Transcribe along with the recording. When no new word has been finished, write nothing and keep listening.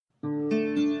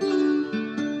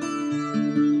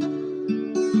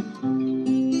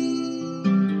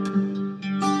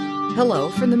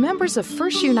Hello from the members of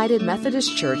First United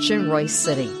Methodist Church in Royse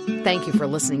City. Thank you for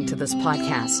listening to this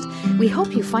podcast. We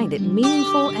hope you find it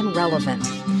meaningful and relevant.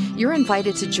 You're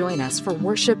invited to join us for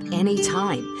worship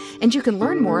anytime, and you can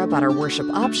learn more about our worship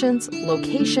options,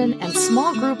 location, and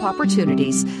small group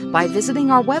opportunities by visiting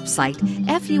our website,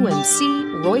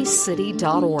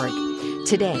 fumcroysecity.org.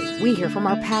 Today, we hear from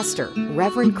our pastor,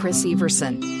 Reverend Chris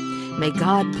Everson. May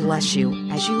God bless you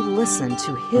as you listen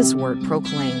to His word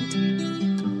proclaimed.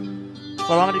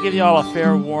 Well, I'm going to give you all a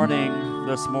fair warning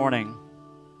this morning.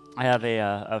 I have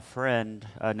a friend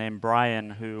named Brian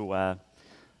who,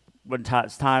 when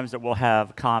times that we'll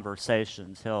have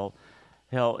conversations, he'll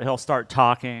start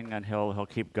talking and he'll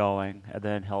keep going, and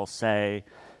then he'll say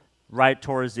right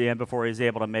towards the end before he's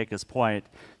able to make his point.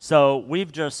 So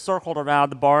we've just circled around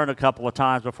the barn a couple of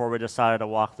times before we decided to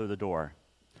walk through the door.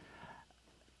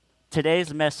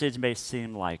 Today's message may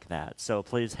seem like that, so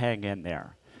please hang in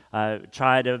there.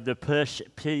 Try to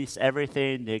piece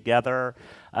everything together,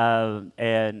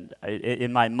 and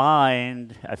in my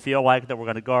mind, I feel like that we're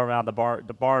going to go around the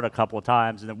barn a couple of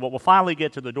times, and then we'll finally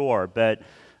get to the door, but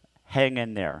hang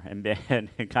in there and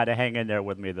kind of hang in there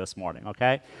with me this morning,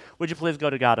 okay? Would you please go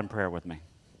to God in prayer with me?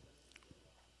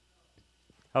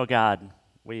 Oh God,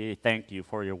 we thank you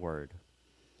for your word,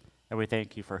 and we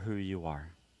thank you for who you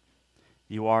are.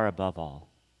 You are above all.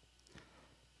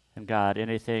 And God,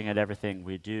 anything and everything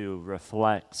we do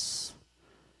reflects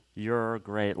your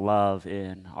great love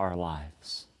in our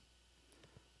lives.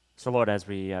 So Lord, as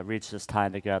we reach this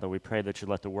time together, we pray that you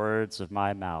let the words of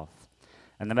my mouth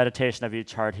and the meditation of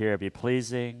each heart here be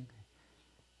pleasing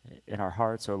in our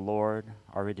hearts, O Lord,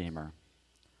 our Redeemer.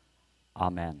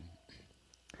 Amen.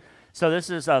 So this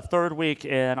is a third week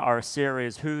in our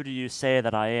series, Who Do You Say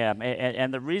That I Am?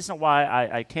 And the reason why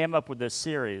I came up with this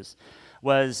series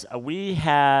was we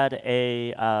had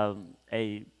a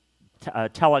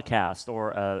telecast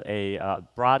or a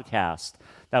broadcast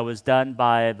that was done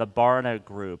by the Barna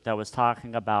Group that was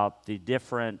talking about the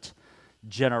different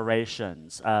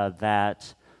generations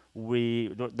that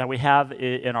we have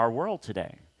in our world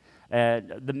today.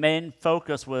 And the main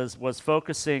focus was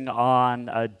focusing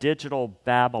on digital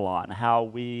Babylon, how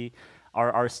we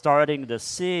are starting to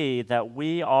see that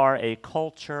we are a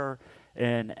culture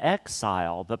in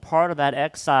exile, but part of that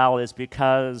exile is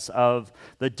because of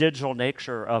the digital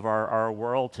nature of our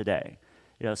world today.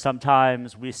 You know,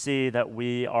 sometimes we see that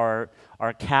we are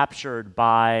captured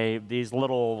by these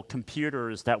little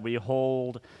computers that we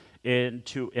hold in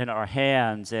our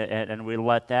hands, and we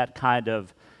let that kind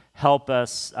of help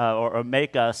us or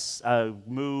make us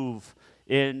move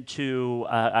into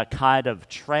a kind of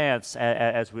trance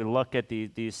as we look at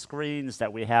these screens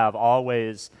that we have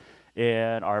always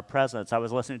in our presence. I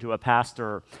was listening to a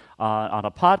pastor on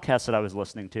a podcast that I was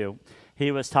listening to.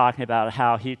 He was talking about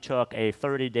how he took a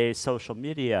 30-day social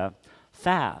media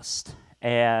fast.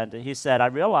 And he said, I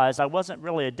realized I wasn't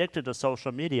really addicted to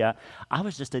social media. I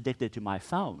was just addicted to my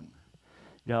phone.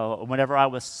 You know, whenever I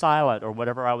was silent or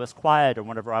whenever I was quiet or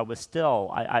whenever I was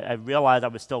still, I realized I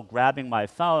was still grabbing my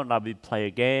phone. I would play a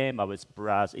game. I would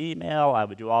browse email. I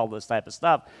would do all this type of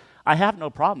stuff. I have no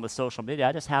problem with social media.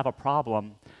 I just have a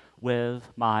problem with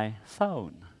my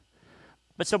phone.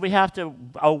 But so we have to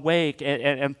awake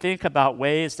and think about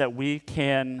ways that we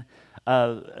can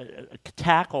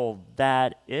tackle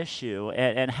that issue,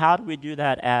 and how do we do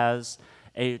that as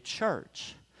a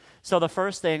church? So the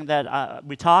first thing that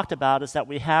we talked about is that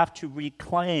we have to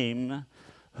reclaim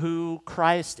who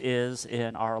Christ is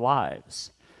in our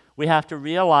lives. We have to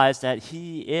realize that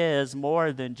he is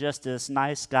more than just this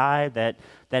nice guy that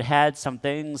had some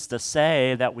things to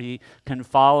say that we can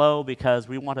follow because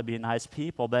we want to be nice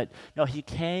people. But no, he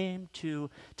came to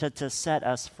set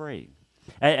us free.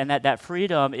 And that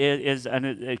freedom is an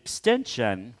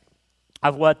extension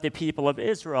of what the people of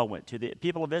Israel went to. The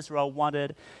people of Israel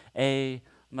wanted a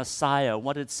Messiah,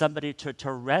 wanted somebody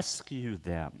to rescue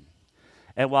them.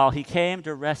 And while he came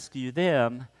to rescue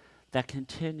them,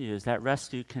 that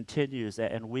rescue continues,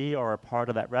 and we are a part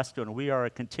of that rescue, and we are a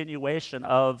continuation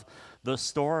of the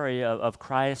story of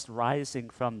Christ rising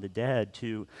from the dead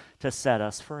to set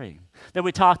us free. Then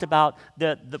we talked about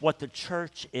what the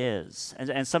church is,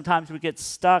 and sometimes we get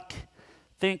stuck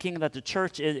thinking that the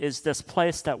church is this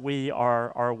place that we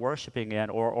are worshiping in,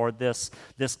 or this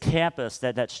campus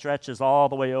that stretches all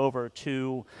the way over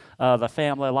to the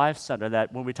Family Life Center,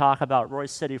 that when we talk about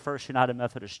Royse City First United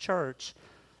Methodist Church,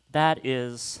 that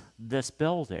is this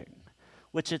building,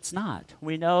 which it's not.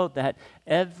 We know that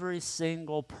every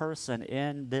single person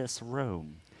in this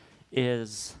room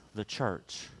is the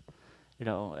church. You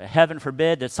know, heaven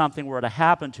forbid that something were to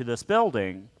happen to this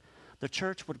building, the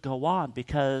church would go on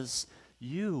because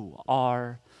you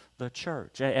are the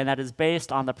church. And that is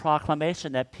based on the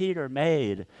proclamation that Peter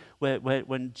made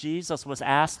when Jesus was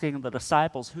asking the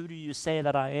disciples, "Who do you say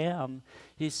that I am?"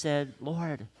 He said,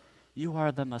 "Lord, you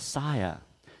are the Messiah.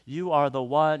 You are the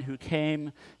one who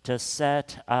came to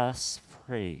set us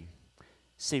free."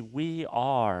 See, we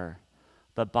are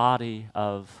the body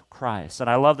of Christ. And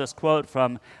I love this quote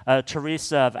from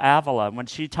Teresa of Avila. When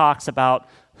she talks about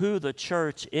who the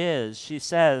church is, she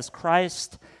says,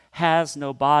 "Christ has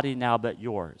no body now but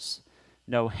yours,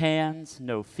 no hands,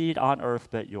 no feet on earth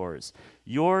but yours.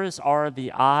 Yours are the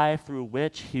eye through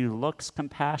which he looks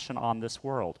compassion on this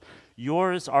world.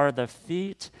 Yours are the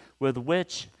feet with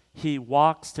which he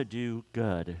walks to do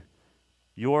good.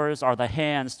 Yours are the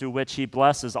hands through which he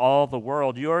blesses all the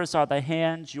world. Yours are the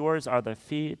hands, yours are the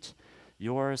feet,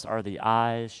 yours are the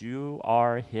eyes. You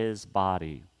are his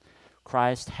body.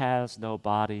 Christ has no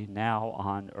body now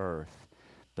on earth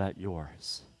but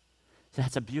yours."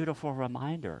 That's a beautiful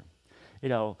reminder,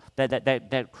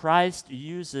 that Christ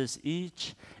uses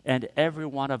each and every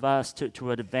one of us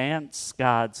to advance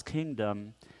God's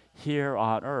kingdom here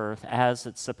on earth as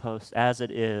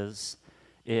it is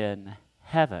in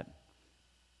heaven.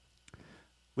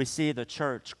 We see the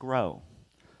church grow,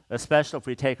 especially if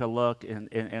we take a look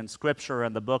in Scripture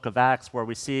in the book of Acts, where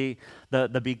we see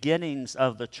the beginnings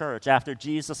of the church. After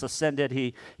Jesus ascended,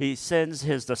 he sends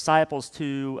his disciples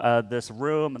to this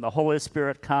room, and the Holy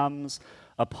Spirit comes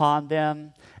upon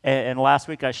them. And last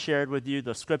week I shared with you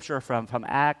the Scripture from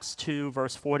Acts 2,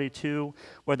 verse 42,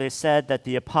 where they said that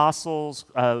the apostles,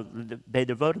 they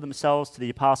devoted themselves to the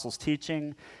apostles'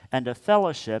 teaching and to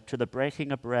fellowship, to the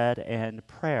breaking of bread and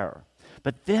prayer.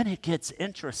 But then it gets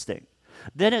interesting.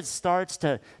 Then it starts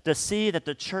to see that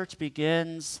the church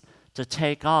begins to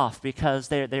take off because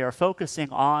they are focusing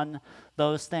on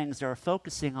those things. They're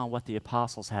focusing on what the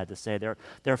apostles had to say.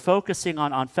 They're focusing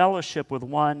on fellowship with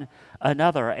one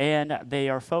another, and they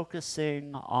are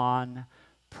focusing on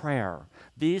prayer.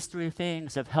 These three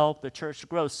things have helped the church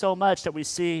grow so much that we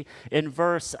see in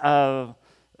verse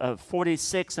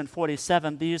 46 and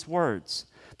 47 these words,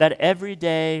 that every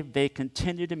day they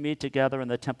continued to meet together in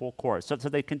the temple courts. So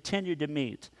they continued to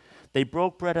meet. They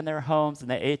broke bread in their homes,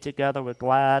 and they ate together with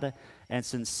glad and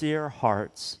sincere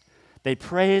hearts. They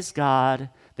praised God.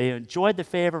 They enjoyed the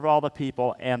favor of all the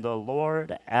people, and the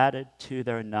Lord added to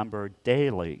their number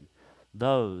daily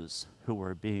those who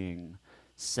were being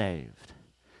saved.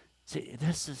 See,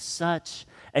 this is such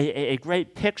a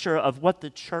great picture of what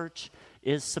the church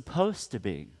is supposed to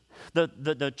be.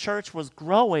 The church was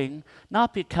growing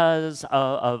not because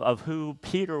of who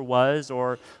Peter was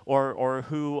or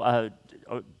who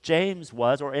James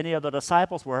was or any of the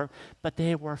disciples were, but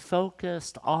they were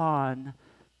focused on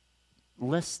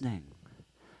listening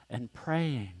and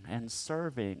praying and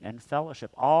serving and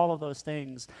fellowship. All of those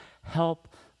things help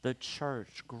the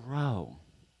church grow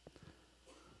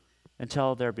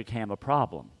until there became a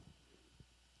problem.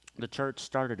 The church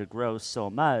started to grow so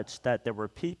much that there were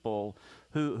people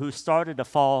who started to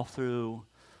fall through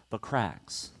the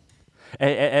cracks.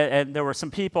 And there were some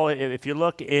people, if you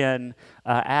look in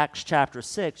Acts chapter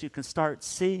 6, you can start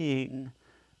seeing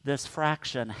this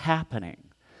fraction happening,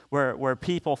 where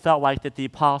people felt like that the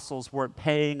apostles weren't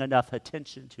paying enough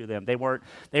attention to them. They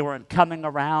weren't coming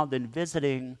around and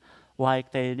visiting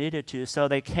like they needed to. So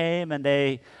they came and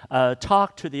they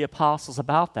talked to the apostles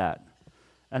about that.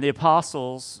 And the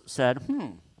apostles said,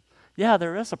 yeah,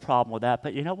 there is a problem with that,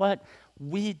 but you know what?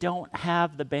 We don't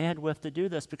have the bandwidth to do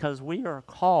this because we are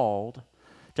called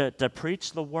to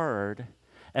preach the word,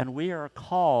 and we are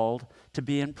called to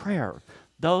be in prayer.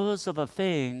 Those are the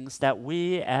things that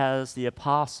we as the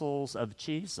apostles of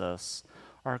Jesus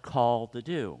are called to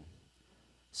do.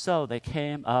 So they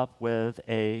came up with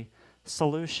a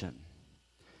solution.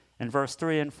 In verse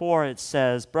 3 and 4 it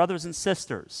says, "Brothers and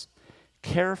sisters,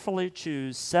 carefully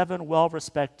choose 7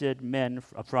 well-respected men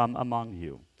from among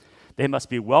you. They must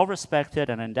be well-respected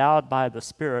and endowed by the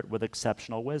Spirit with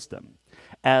exceptional wisdom.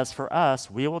 As for us,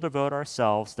 we will devote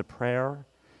ourselves to prayer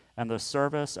and the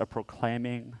service of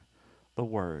proclaiming the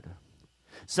word."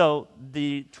 So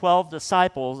the 12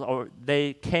 disciples,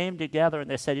 they came together and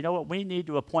they said, you know what, we need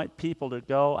to appoint people to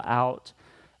go out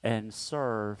and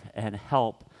serve and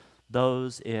help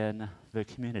those in the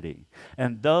community.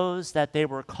 And those that they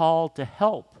were called to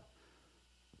help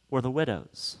were the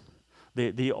widows,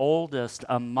 the oldest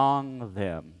among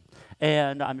them.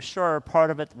 And I'm sure part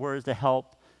of it was to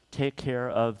help take care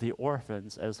of the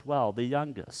orphans as well, the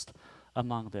youngest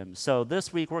among them. So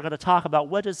this week we're going to talk about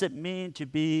what does it mean to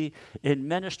be in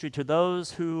ministry to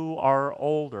those who are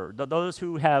older, those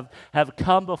who have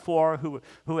come before,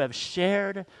 who have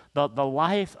shared the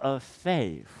life of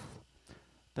faith,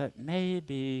 but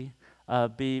maybe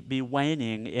be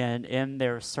waning in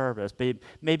their service,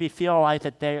 maybe feel like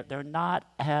that they're not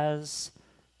as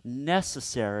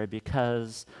necessary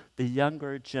because the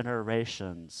younger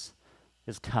generations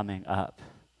is coming up.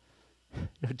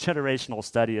 Generational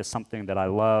study is something that I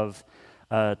love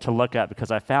to look at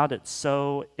because I found it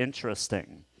so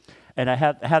interesting. And I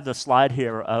have the slide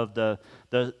here of the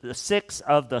 6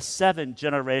 of the 7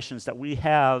 generations that we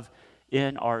have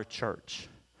in our church.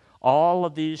 All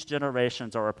of these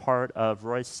generations are a part of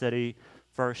Royse City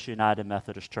First United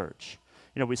Methodist Church.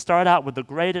 We start out with the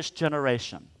greatest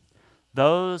generation.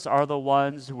 Those are the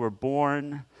ones who were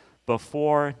born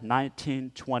before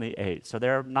 1928. So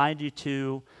they're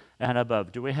 92 and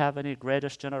above. Do we have any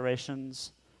greatest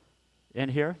generations in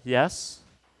here? Yes?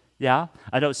 Yeah?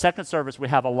 I know second service we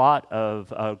have a lot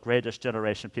of greatest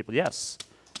generation people. Yes,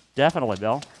 definitely,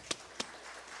 Bill.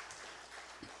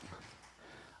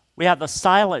 We have the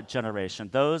silent generation,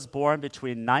 those born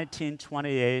between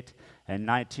 1928 and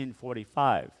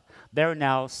 1945. They're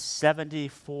now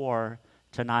 74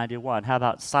 to 91. How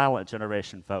about silent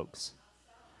generation, folks?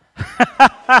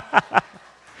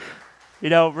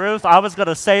 Ruth, I was going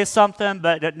to say something,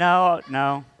 but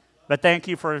no. But thank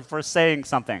you for saying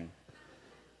something.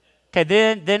 Okay,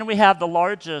 then we have the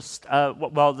largest,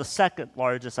 the second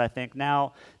largest, I think,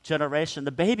 now generation,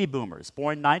 the baby boomers,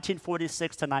 born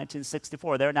 1946 to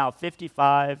 1964. They're now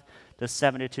 55 to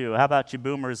 72. How about you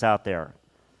boomers out there?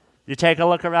 You take a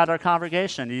look around our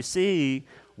congregation. You see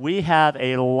we have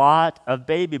a lot of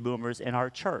baby boomers in our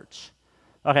church.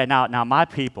 Okay, now my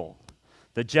people,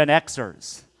 the Gen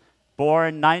Xers,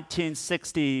 born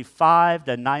 1965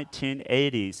 to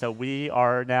 1980. So we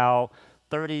are now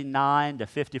 39 to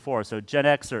 54. So Gen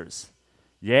Xers,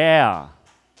 yeah.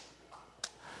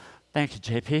 Thank you,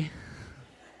 JP.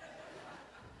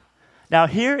 Now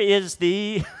here is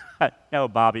the, no,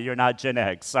 Bobby, you're not Gen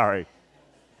X, sorry.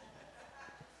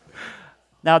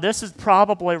 Now this is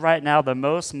probably right now the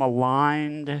most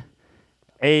maligned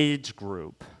age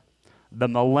group, the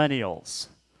millennials.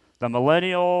 The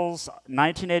millennials,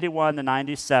 1981 to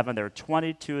 97, they're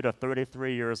 22 to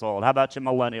 33 years old. How about you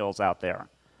millennials out there?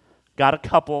 Got a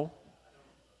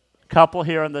couple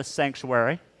here in this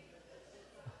sanctuary,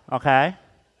 okay?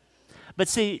 But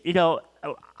see,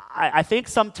 I think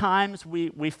sometimes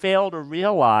we fail to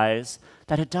realize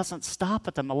that it doesn't stop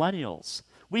at the millennials.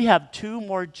 We have 2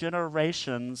 more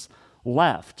generations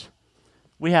left.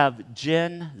 We have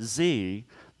Gen Z.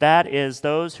 That is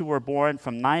those who were born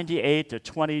from 98 to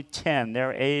 2010.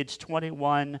 They're age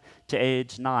 21 to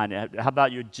age 9. How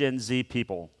about you Gen Z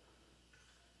people?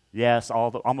 Yes,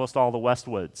 almost all the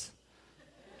Westwoods.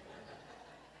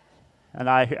 And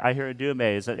I hear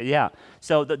Dumays. Yeah.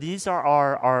 So these are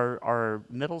our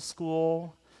middle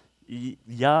school,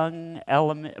 young,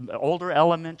 older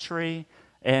elementary,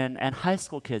 and high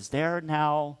school kids. They're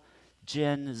now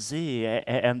Gen Z,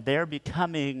 and they're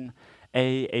becoming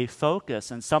a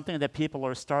focus and something that people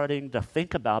are starting to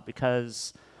think about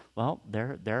because, well,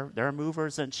 they're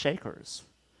movers and shakers.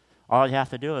 All you have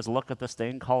to do is look at this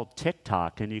thing called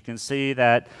TikTok, and you can see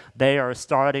that they are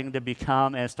starting to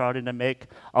become and starting to make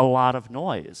a lot of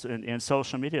noise in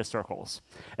social media circles.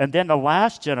 And then the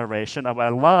last generation, I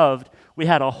loved, we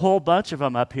had a whole bunch of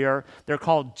them up here. They're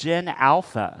called Gen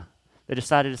Alpha. They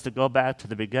decided just to go back to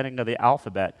the beginning of the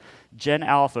alphabet. Gen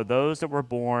Alpha, those that were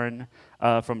born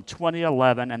from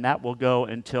 2011, and that will go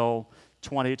until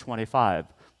 2025.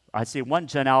 I see one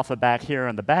Gen Alpha back here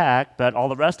in the back, but all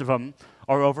the rest of them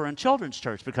are over in Children's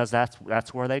Church because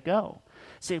that's where they go.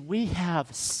 See, we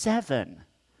have 7.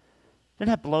 Doesn't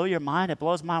that blow your mind? It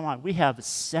blows my mind. We have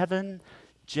 7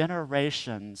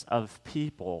 generations of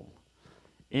people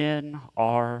in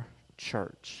our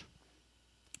church.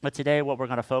 But today what we're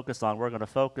going to focus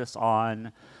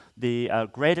on the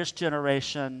greatest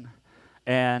generation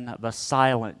and the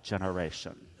silent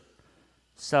generation.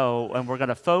 So, and we're going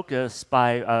to focus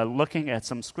by looking at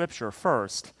some scripture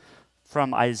first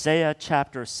from Isaiah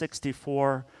chapter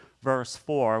 64, verse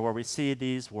 4, where we see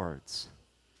these words.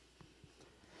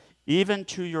 Even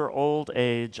to your old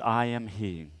age I am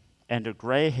he, and to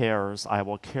gray hairs I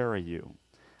will carry you.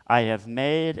 I have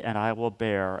made, and I will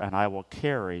bear, and I will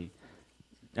carry,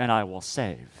 and I will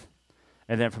save.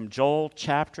 And then from Joel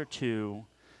chapter 2,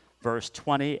 verse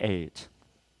 28,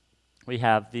 we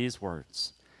have these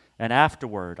words. And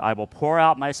afterward I will pour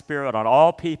out my spirit on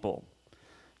all people.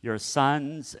 Your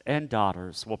sons and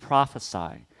daughters will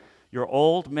prophesy. Your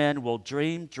old men will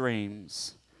dream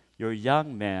dreams. Your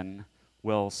young men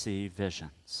will see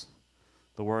visions.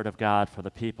 The word of God for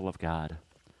the people of God.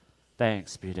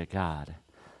 Thanks be to God.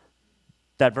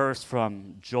 That verse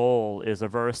from Joel is a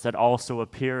verse that also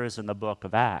appears in the book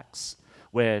of Acts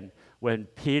when when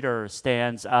Peter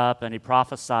stands up and he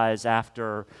prophesies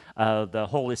after the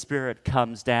Holy Spirit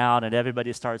comes down and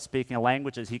everybody starts speaking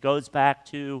languages, he goes back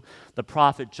to the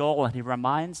prophet Joel and he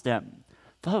reminds them,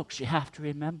 folks, you have to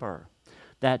remember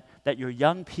that your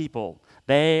young people,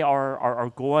 they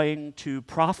are going to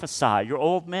prophesy. Your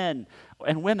old men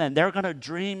and women, they're going to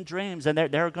dream dreams, and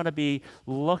they're going to be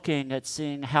looking at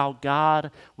seeing how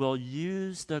God will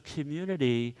use the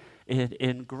community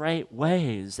in great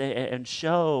ways and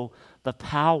show the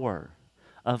power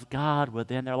of God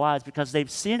within their lives because they've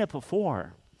seen it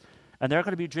before. And they're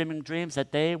going to be dreaming dreams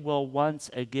that they will once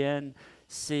again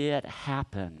see it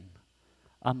happen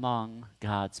among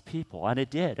God's people. And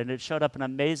it did. And it showed up in an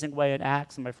amazing way in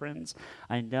Acts. And my friends,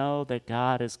 I know that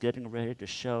God is getting ready to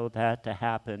show that to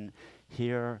happen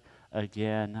here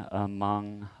again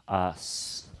among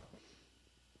us.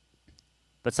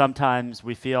 But sometimes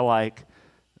we feel like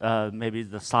maybe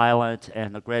the silent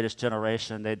and the greatest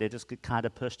generation, they just get kind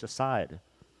of pushed aside.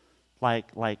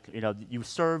 Like you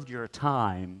served your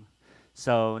time,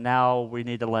 so now we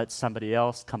need to let somebody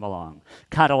else come along.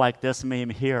 Kind of like this meme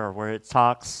here where it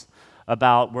talks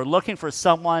about we're looking for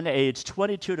someone aged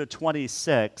 22 to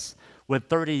 26 with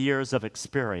 30 years of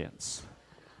experience.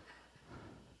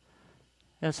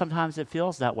 And sometimes it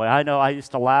feels that way. I know I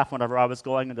used to laugh whenever I was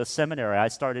going into seminary. I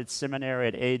started seminary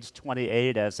at age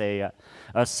 28 as a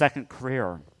second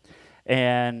career.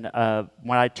 And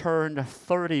when I turned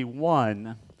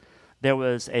 31, there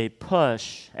was a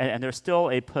push, and there's still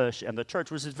a push in the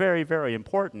church, which is very, very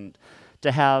important,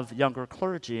 to have younger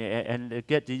clergy and to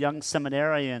get the young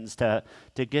seminarians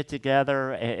to get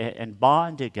together and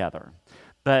bond together.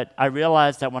 But I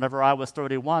realized that whenever I was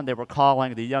 31, they were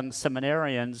calling the young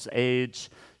seminarians age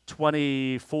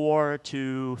 24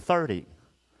 to 30.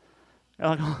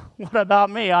 Like, what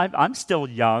about me? I'm still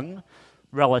young,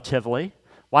 relatively.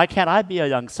 Why can't I be a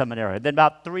young seminarian? Then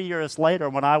about 3 years later,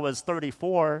 when I was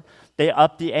 34, they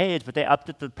upped the age, but they upped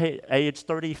it to age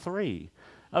 33.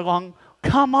 I'm going,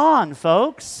 come on,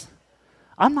 folks.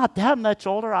 I'm not that much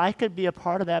older. I could be a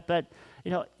part of that, but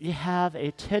you have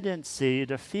a tendency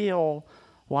to feel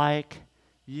like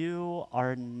you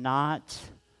are not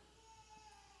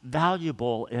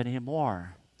valuable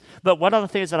anymore. But one of the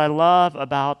things that I love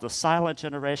about the silent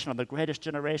generation or the greatest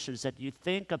generation is that you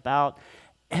think about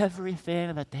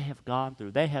everything that they have gone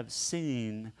through. They have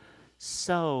seen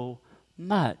so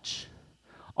much.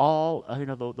 All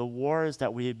the wars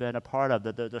that we've been a part of,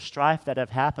 the strife that have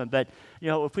happened. But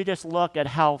if we just look at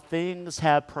how things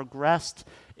have progressed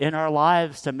in our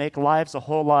lives to make lives a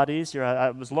whole lot easier,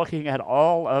 I was looking at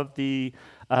all of the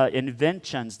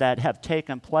inventions that have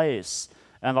taken place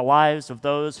in the lives of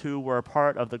those who were a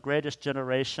part of the greatest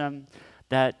generation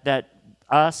that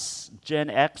us Gen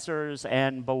Xers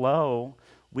and below,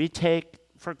 we take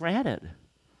for granted.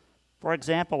 For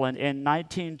example, in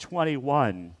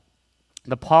 1921,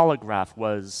 the polygraph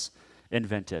was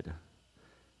invented.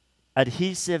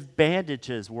 Adhesive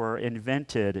bandages were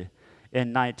invented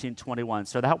in 1921.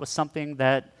 So that was something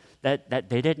that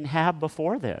they didn't have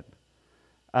before then.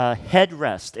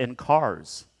 Headrests in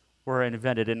cars were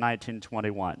invented in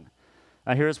 1921.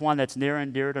 Here's one that's near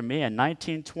and dear to me. In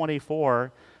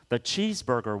 1924, the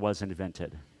cheeseburger was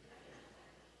invented.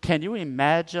 Can you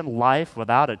imagine life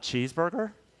without a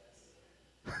cheeseburger?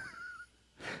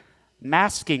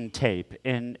 Masking tape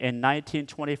in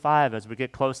 1925 as we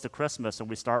get close to Christmas and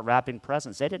we start wrapping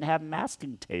presents. They didn't have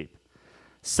masking tape.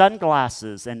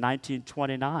 Sunglasses in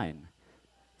 1929.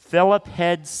 Phillip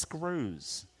head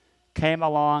screws came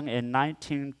along in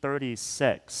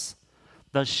 1936.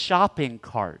 The shopping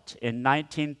cart in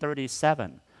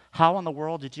 1937. How in the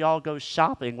world did y'all go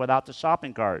shopping without the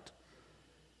shopping cart?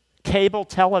 Cable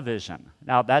television.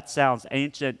 Now that sounds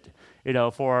ancient,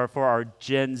 for our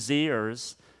Gen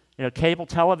Zers. Cable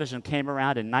television came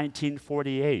around in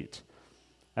 1948.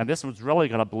 And this was really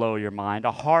going to blow your mind.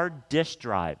 Hard disk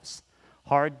drives.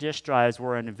 Hard disk drives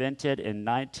were invented in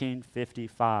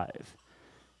 1955.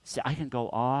 See, I can go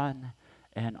on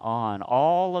and on.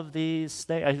 All of these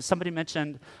things. Somebody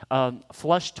mentioned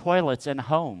flush toilets in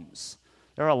homes.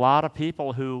 There are a lot of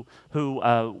people who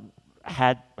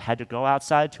had to go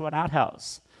outside to an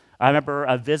outhouse. I remember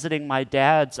visiting my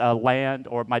dad's land,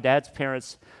 or my dad's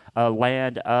parents'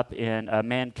 land up in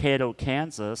Mankato,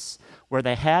 Kansas, where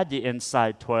they had the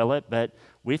inside toilet, but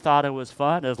we thought it was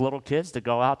fun as little kids to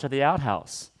go out to the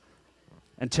outhouse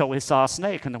until we saw a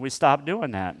snake, and then we stopped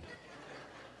doing that.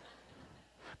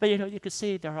 But you can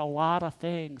see there are a lot of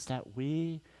things that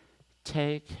we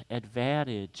take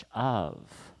advantage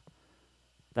of,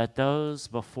 that those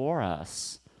before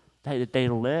us, they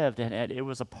lived, and it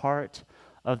was a part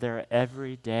of their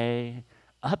everyday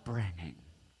upbringing.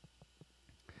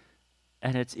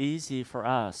 And it's easy for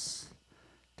us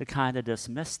to kind of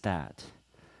dismiss that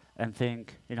and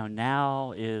think,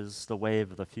 now is the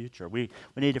wave of the future. We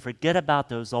need to forget about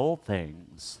those old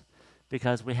things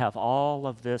because we have all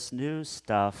of this new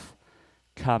stuff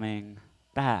coming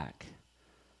back.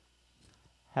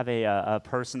 Have a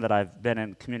person that I've been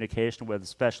in communication with,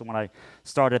 especially when I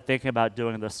started thinking about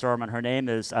doing the sermon. Her name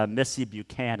is Missy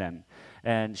Buchanan,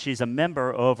 and she's a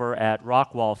member over at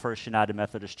Rockwall First United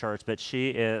Methodist Church, but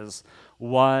she is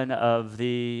one of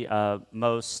the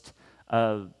most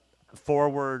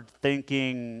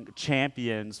forward-thinking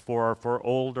champions for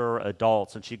older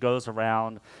adults, and she goes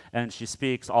around and she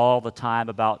speaks all the time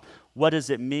about what does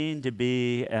it mean to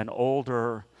be an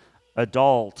older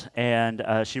adult, and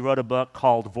she wrote a book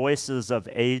called Voices of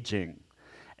Aging.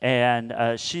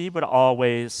 And she would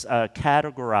always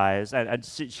categorize, and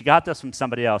she got this from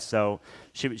somebody else, so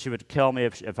she would kill me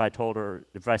if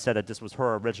I said that this was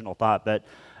her original thought, but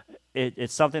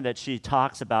it's something that she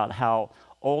talks about, how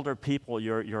older people,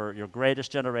 your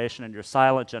greatest generation and your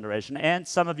silent generation, and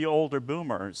some of you older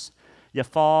boomers, you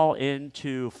fall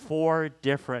into 4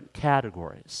 different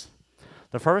categories.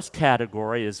 The first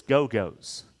category is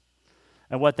go-go's.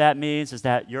 And what that means is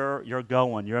that you're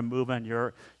going, you're moving,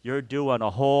 you're doing a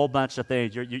whole bunch of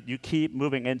things. You keep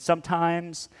moving, and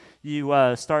sometimes you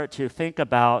start to think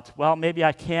about, well, maybe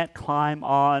I can't climb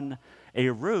on a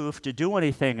roof to do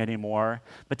anything anymore,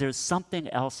 but there's something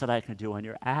else that I can do, and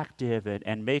you're active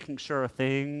and making sure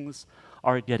things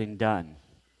are getting done.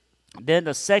 Then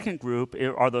the second group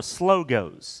are the slow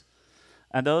goes,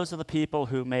 and those are the people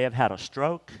who may have had a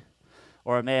stroke,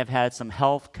 or may have had some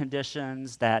health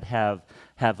conditions that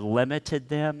have limited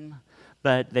them,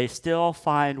 but they still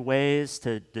find ways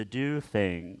to do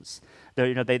things.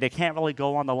 They can't really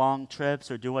go on the long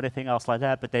trips or do anything else like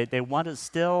that, but they want to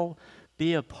still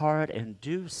be a part and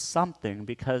do something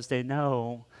because they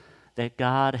know that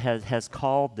God has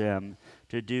called them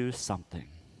to do something.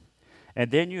 And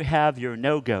then you have your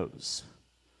no-goes,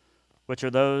 which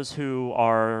are those who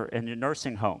are in your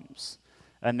nursing homes,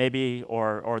 and maybe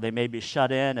or they may be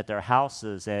shut in at their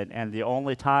houses, and the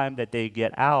only time that they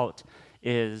get out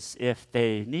is if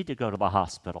they need to go to the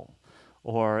hospital,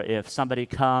 or if somebody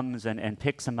comes and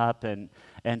picks them up and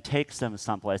takes them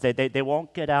someplace. They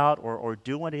won't get out or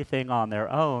do anything on their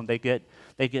own. They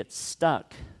get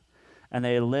stuck, and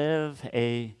they live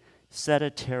a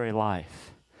sedentary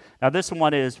life. Now this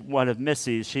one is one of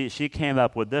Missy's. She came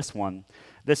up with this one.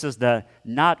 This is the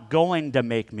not going to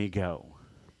make me go.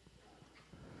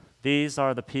 These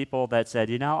are the people that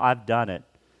said, I've done it.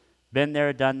 Been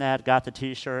there, done that, got the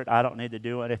T-shirt. I don't need to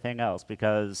do anything else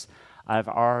because I've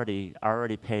already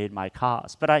paid my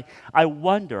cost. But I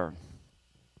wonder,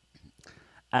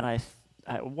 and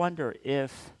I wonder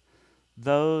if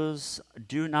those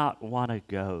do not want to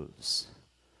goes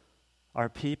are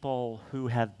people who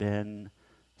have been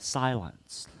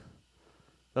silenced.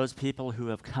 Those people who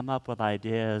have come up with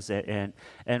ideas and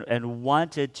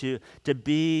wanted to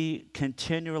be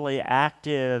continually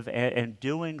active and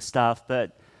doing stuff,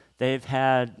 but they've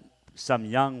had some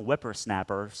young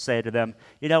whippersnapper say to them,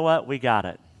 you know what, we got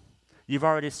it. You've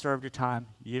already served your time.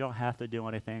 You don't have to do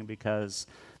anything because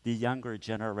the younger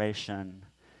generation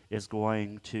is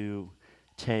going to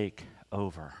take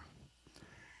over.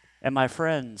 And my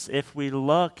friends, if we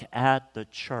look at the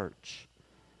church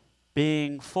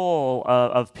being full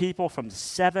of people from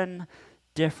 7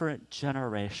 different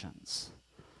generations,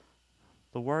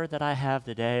 the word that I have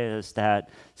today is that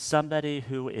somebody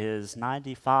who is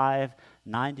 95,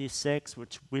 96,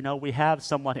 which we know we have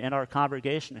someone in our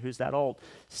congregation who's that old,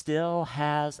 still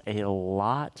has a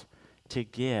lot to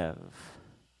give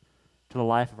to the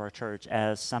life of our church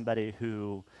as somebody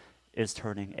who is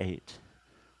turning 8,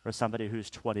 or somebody who's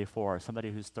 24, or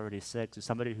somebody who's 36, or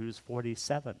somebody who's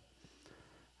 47.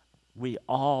 We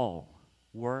all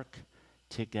work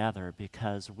together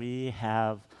because we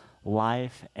have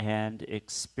life and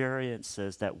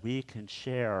experiences that we can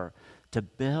share to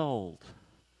build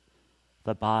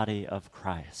the body of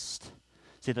Christ.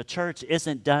 See, the church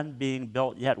isn't done being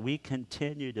built yet. We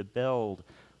continue to build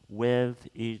with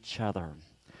each other.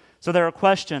 So there are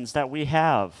questions that we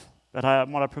have that I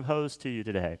want to propose to you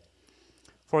today.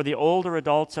 For the older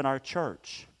adults in our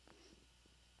church,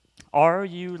 are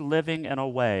you living in a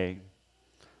way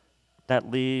that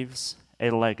leaves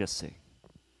a legacy?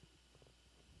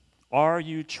 Are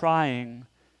you trying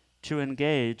to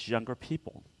engage younger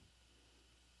people?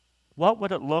 What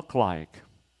would it look like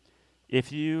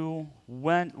if you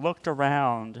looked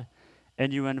around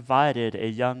and you invited a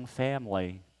young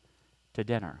family to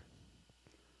dinner?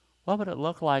 What would it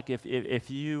look like if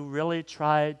you really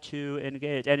tried to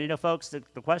engage? And folks, the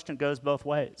question goes both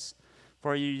ways.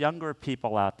 For you younger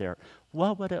people out there,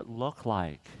 what would it look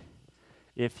like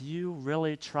if you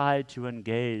really tried to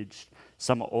engage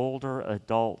some older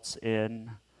adults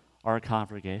in our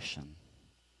congregation?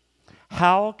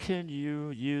 How can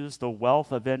you use the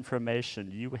wealth of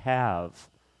information you have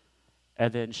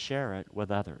and then share it with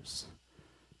others?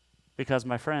 Because,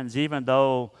 my friends, even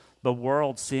though the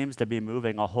world seems to be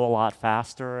moving a whole lot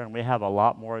faster and we have a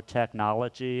lot more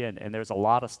technology and there's a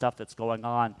lot of stuff that's going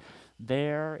on,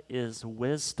 there is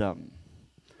wisdom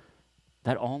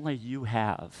that only you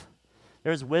have.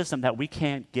 There's wisdom that we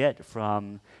can't get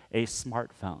from a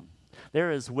smartphone.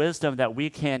 There is wisdom that we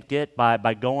can't get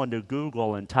by going to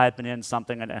Google and typing in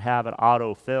something and have it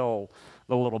autofill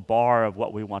the little bar of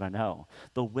what we want to know.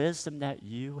 The wisdom that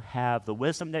you have, the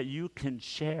wisdom that you can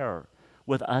share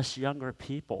with us younger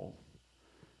people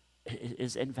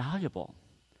is invaluable.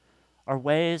 Are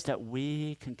ways that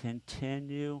we can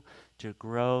continue to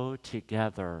grow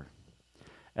together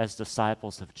as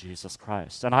disciples of Jesus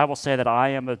Christ. And I will say that I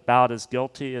am about as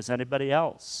guilty as anybody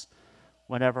else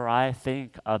whenever I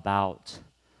think about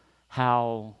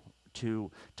how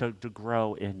to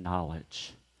grow in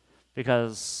knowledge,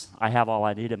 because I have all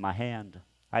I need in my hand.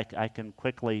 I can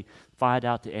quickly find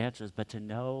out the answers, but to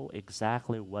know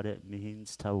exactly what it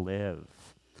means to live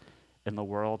in the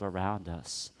world around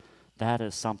us, that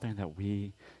is something that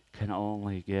we can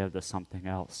only give to something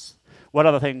else. One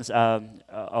of the things, a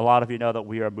lot of you know that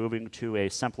we are moving to a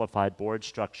simplified board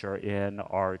structure in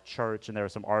our church, and there are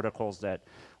some articles that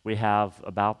we have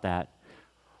about that,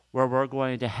 where we're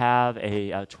going to have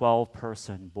a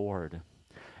 12-person board.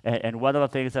 And one of the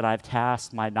things that I've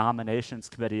tasked my nominations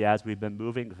committee as we've been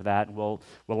moving for that, and we'll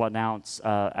announce,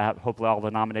 hopefully all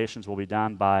the nominations will be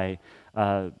done by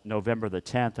November the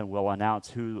 10th, and we'll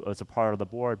announce who is a part of the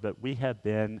board, but we have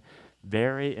been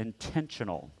very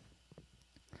intentional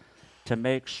to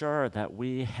make sure that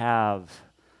we have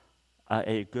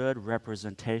a good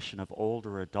representation of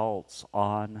older adults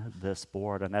on this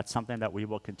board, and that's something that we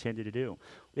will continue to do.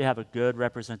 We have a good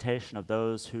representation of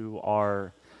those who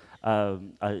are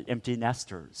empty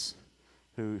nesters,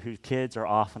 whose kids are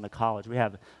off in the college. We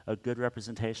have a good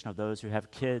representation of those who have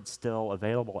kids still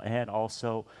available, and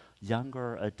also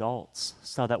younger adults,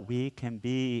 so that we can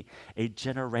be a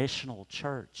generational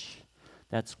church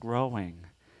that's growing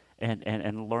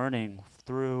and learning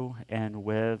through and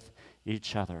with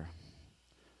each other.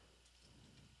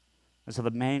 And so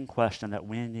the main question that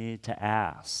we need to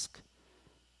ask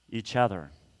each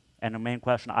other, and the main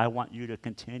question I want you to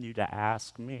continue to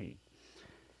ask me,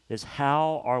 is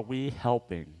how are we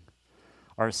helping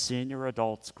our senior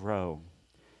adults grow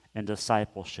in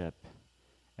discipleship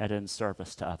and in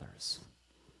service to others?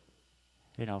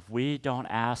 You know, if we don't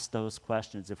ask those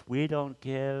questions, if we don't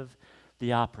give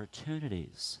the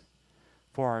opportunities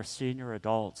for our senior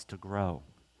adults to grow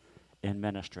in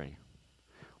ministry,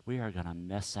 we are going to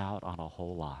miss out on a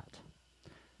whole lot.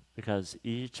 Because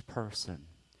each person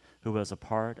who is a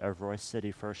part of Royse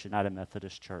City First United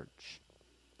Methodist Church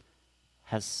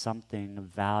has something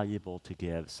valuable to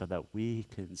give, so that we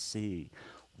can see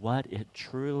what it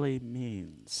truly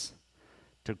means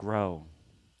to grow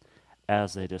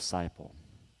as a disciple.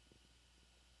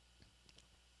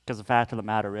 Because the fact of the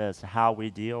matter is, how we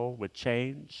deal with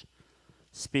change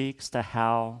speaks to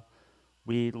how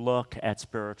we look at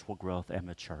spiritual growth and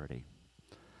maturity.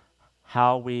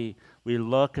 How we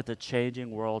look at the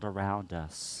changing world around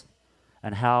us,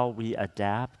 and how we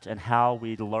adapt and how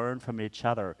we learn from each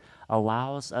other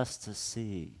allows us to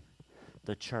see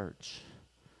the church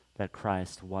that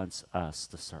Christ wants us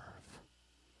to serve.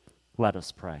 Let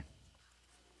us pray.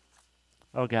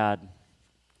 Oh God,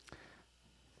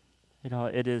 you know,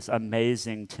 it is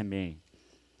amazing to me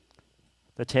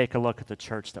to take a look at the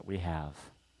church that we have.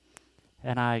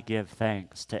 And I give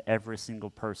thanks to every single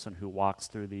person who walks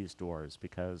through these doors,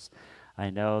 because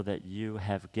I know that you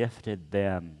have gifted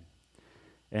them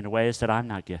in ways that I'm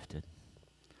not gifted.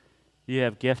 You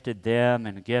have gifted them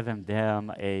and given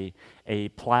them a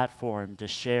platform to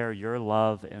share your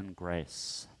love and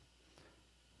grace.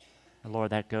 And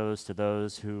Lord, that goes to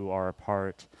those who are a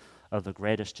part of the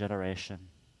greatest generation.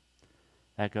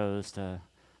 That goes to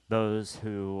those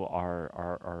who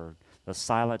are the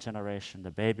silent generation,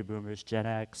 the baby boomers, Gen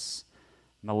X,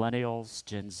 millennials,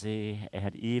 Gen Z,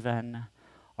 and even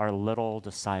our little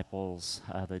disciples,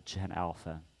 the Gen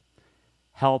Alpha.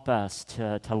 Help us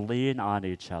to lean on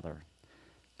each other,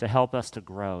 to help us to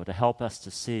grow, to help us to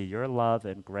see your love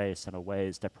and grace in a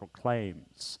ways that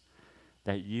proclaims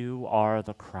that you are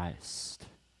the Christ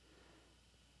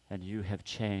and you have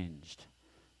changed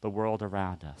the world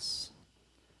around us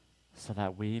so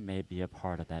that we may be a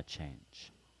part of that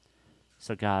change.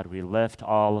 So, God, we lift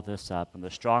all of this up in the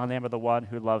strong name of the one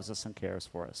who loves us and cares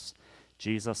for us,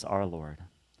 Jesus our Lord.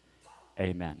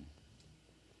 Amen.